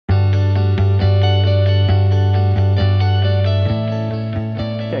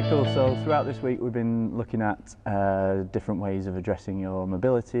So throughout this week we've been looking at different ways of addressing your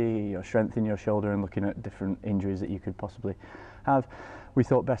mobility, your strength in your shoulder, and looking at different injuries that you could possibly have. We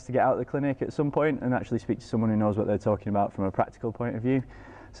thought best to get out of the clinic at some point and actually speak to someone who knows what they're talking about from a practical point of view.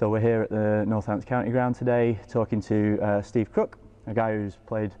 So we're here at the Northampton County Ground today talking to Steve Crook, a guy who's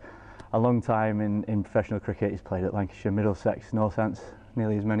played a long time in professional cricket. He's played at Lancashire, Middlesex, Northants,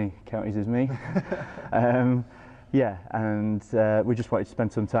 nearly as many counties as me. Yeah, and we just wanted to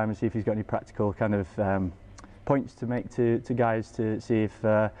spend some time and see if he's got any practical kind of points to make to guys to see if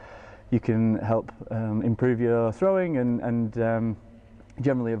you can help improve your throwing and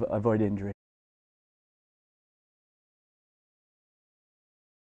generally avoid injury.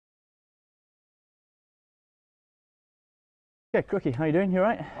 Okay, Crookie, how you doing? You all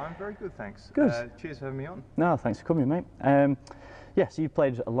right? I'm very good, thanks. Good. Cheers for having me on. No, thanks for coming, mate. Yeah, so you've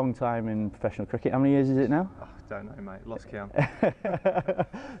played a long time in professional cricket. How many years is it now? Oh, don't know, mate. Lost count.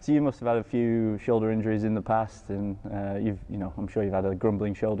 So you must have had a few shoulder injuries in the past, and I'm sure you've had a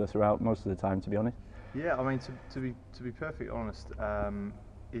grumbling shoulder throughout most of the time, to be honest. Yeah, I mean, to be perfectly honest,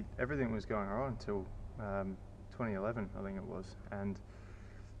 everything was going all right until 2011, I think it was, and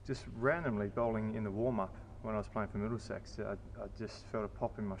just randomly bowling in the warm-up when I was playing for Middlesex, I just felt a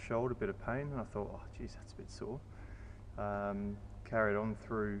pop in my shoulder, a bit of pain, and I thought, oh, geez, that's a bit sore. Carried on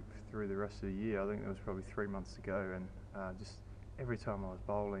through the rest of the year. I think there was probably 3 months to go, and just every time I was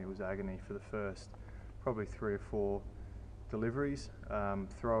bowling, it was agony for the first probably 3 or 4 deliveries.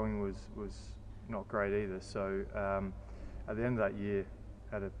 Throwing was not great either. So at the end of that year,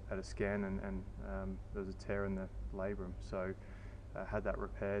 had a scan, and there was a tear in the labrum. So I had that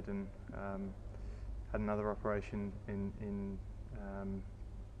repaired, and had another operation in I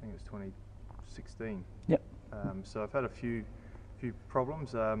think it was 2016. Yep. So I've had a few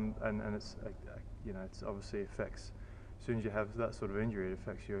problems, and it's it's obviously affects, as soon as you have that sort of injury, it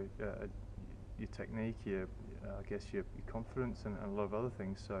affects your technique, I guess your confidence, and a lot of other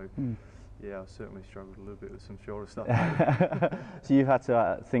things. So yeah, I've certainly struggled a little bit with some shoulder stuff. So you've had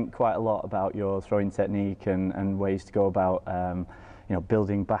to think quite a lot about your throwing technique and ways to go about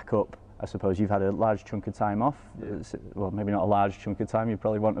building back up. I suppose you've had a large chunk of time off, well, maybe not a large chunk of time, you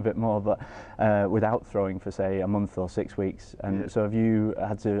probably want a bit more, but without throwing for, say, a month or 6 weeks. And so have you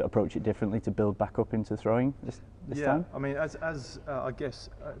had to approach it differently to build back up into throwing this time? Yeah, I mean, as I guess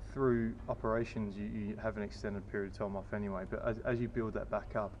through operations, you have an extended period of time off anyway, but as you build that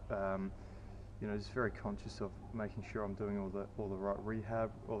back up, just very conscious of making sure I'm doing all the right rehab,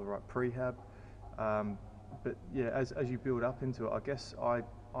 all the right prehab. But yeah, as you build up into it, I guess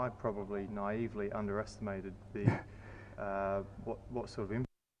I probably naively underestimated the what sort of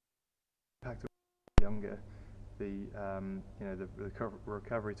impact of younger. The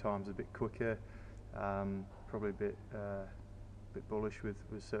recovery time's a bit quicker, probably a bit bullish with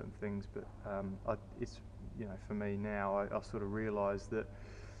certain things, but it's for me now I sort of realise that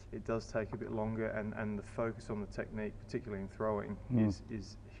it does take a bit longer, and the focus on the technique, particularly in throwing,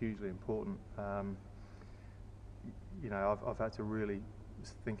 is hugely important. I've had to really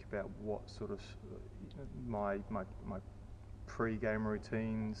think about what sort of my pre-game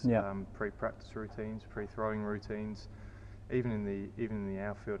routines, pre-practice routines, pre-throwing routines. Even in the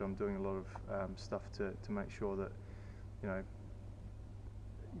outfield, I'm doing a lot of stuff to make sure that you're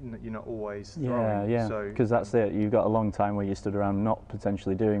not always throwing. Yeah, because that's it. You've got a long time where you stood around not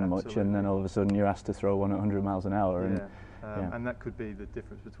potentially doing much, and then all of a sudden you're asked to throw one at 100 miles an hour. And that could be the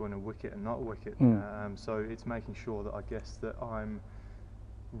difference between a wicket and not a wicket. So it's making sure that I guess that I'm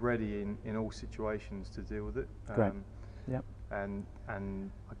ready in all situations to deal with it. Great. Yep. And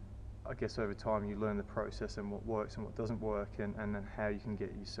I guess over time you learn the process and what works and what doesn't work, and then how you can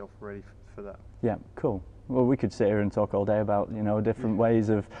get yourself ready for that. Yeah, cool. Well, we could sit here and talk all day about different ways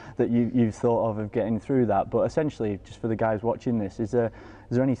that you've thought of getting through that. But essentially, just for the guys watching this, is there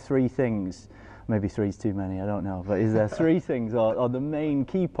any 3 things? Maybe 3 is too many, I don't know. But is there 3 things or the main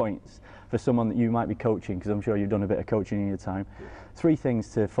key points for someone that you might be coaching? Because I'm sure you've done a bit of coaching in your time. 3 things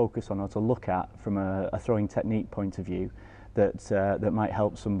to focus on or to look at from a throwing technique point of view that might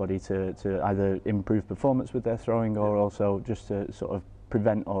help somebody to either improve performance with their throwing, or also just to sort of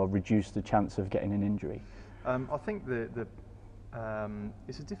prevent or reduce the chance of getting an injury. I think it's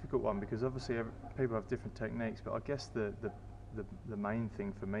a difficult one, because obviously people have different techniques, but I guess the main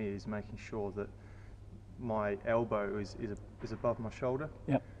thing for me is making sure that my elbow is above my shoulder.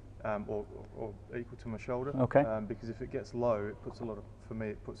 Yep. Or equal to my shoulder. Okay. Because if it gets low, it puts a lot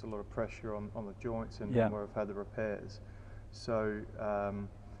of pressure on the joints and where I've had the repairs. So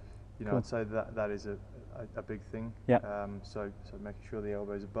cool. I'd say that is a big thing. Yeah. So making sure the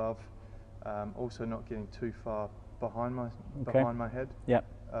elbow's above. Also not getting too far behind my head. Yep.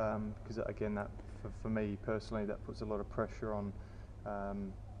 Because again, that for me personally, that puts a lot of pressure on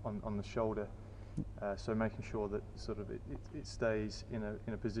the shoulder. So making sure that sort of it stays in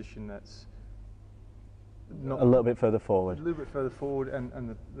a position that's not a little bit further forward. A little bit further forward,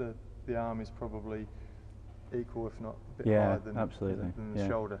 and the arm is probably equal, if not a bit higher than the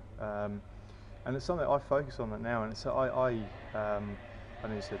shoulder. And it's something I focus on that now. And so I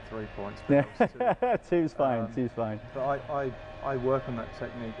know you said 3 points. But Yeah, two's fine. Two's fine. But I work on that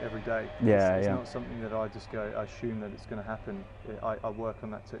technique every day. It's not something that I just go, I assume that it's going to happen. I work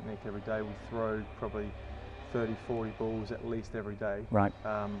on that technique every day. We throw probably 30, 40 balls at least every day. Right.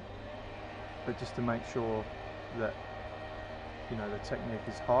 But just to make sure that the technique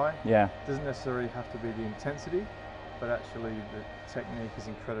is high. Yeah. It doesn't necessarily have to be the intensity, but actually the technique is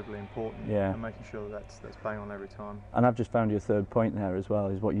incredibly important. Yeah. And making sure that that's bang on every time. And I've just found your third point there as well,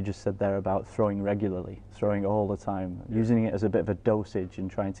 is what you just said there about throwing regularly, throwing all the time. Yeah. Using it as a bit of a dosage and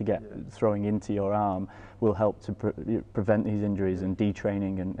trying to get throwing into your arm will help to prevent these injuries and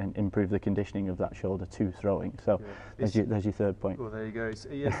detraining and improve the conditioning of that shoulder to throwing. So there's your third point. Well, there you go.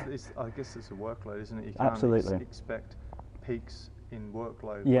 I guess it's a workload, isn't it? You can't expect peaks in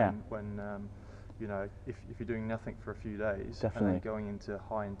workload when if you're doing nothing for a few days and then going into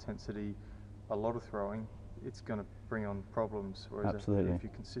high intensity, a lot of throwing, it's going to bring on problems. Whereas if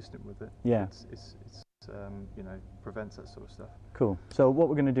you're consistent with it, it's prevents that sort of stuff. Cool. So what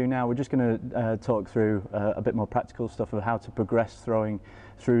we're going to do now, we're just going to talk through a bit more practical stuff of how to progress throwing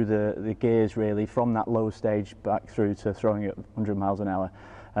through the gears, really, from that low stage back through to throwing at 100 miles an hour.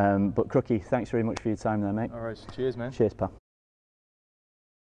 But Crookie, thanks very much for your time there, mate. All right, cheers, man. Cheers, pal.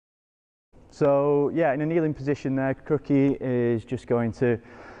 So yeah, in a kneeling position there, Crookie is just going to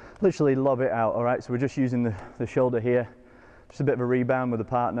literally lob it out. All right, so we're just using the shoulder here, just a bit of a rebound with the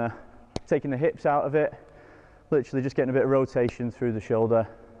partner, taking the hips out of it, literally just getting a bit of rotation through the shoulder.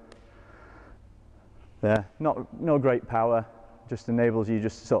 There, no great power, just enables you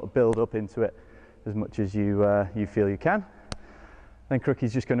just to sort of build up into it as much as you feel you can. Then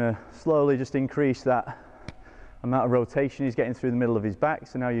Crookie's just going to slowly just increase that amount of rotation he's getting through the middle of his back.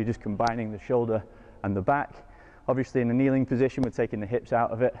 So now you're just combining the shoulder and the back. Obviously in a kneeling position, we're taking the hips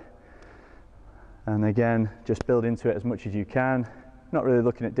out of it. And again, just build into it as much as you can. Not really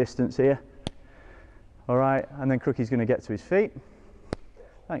looking at distance here. All right, and then Crookie's going to get to his feet.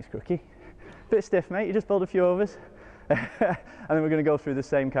 Thanks, Crookie. Bit stiff, mate, you just pulled a few overs. And then we're going to go through the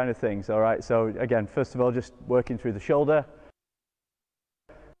same kind of things, all right? So again, first of all, just working through the shoulder.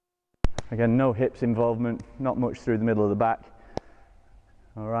 Again, no hips involvement, not much through the middle of the back.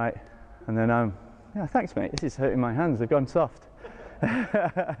 All right, and then yeah, thanks, mate. This is hurting my hands, they've gone soft.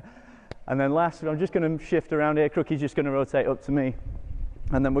 And then last, I'm just going to shift around here. Crookie's just going to rotate up to me.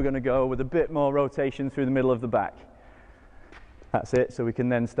 And then we're going to go with a bit more rotation through the middle of the back. That's it, so we can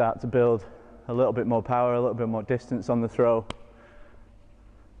then start to build a little bit more power, a little bit more distance on the throw.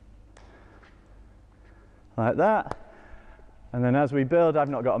 Like that. And then as we build, I've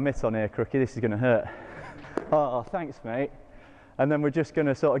not got a mitt on here, Crookie, this is going to hurt. Oh, thanks, mate. And then we're just going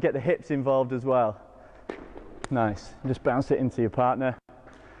to sort of get the hips involved as well. Nice. Just bounce it into your partner.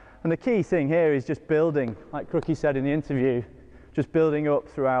 And the key thing here is just building, like Crookie said in the interview, just building up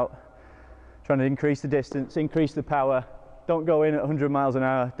throughout, trying to increase the distance, increase the power. Don't go in at 100 miles an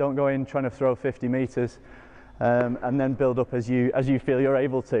hour. Don't go in trying to throw 50 meters, and then build up as you feel you're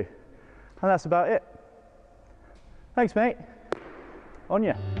able to. And that's about it. Thanks, mate. On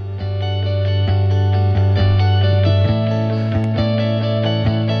ya.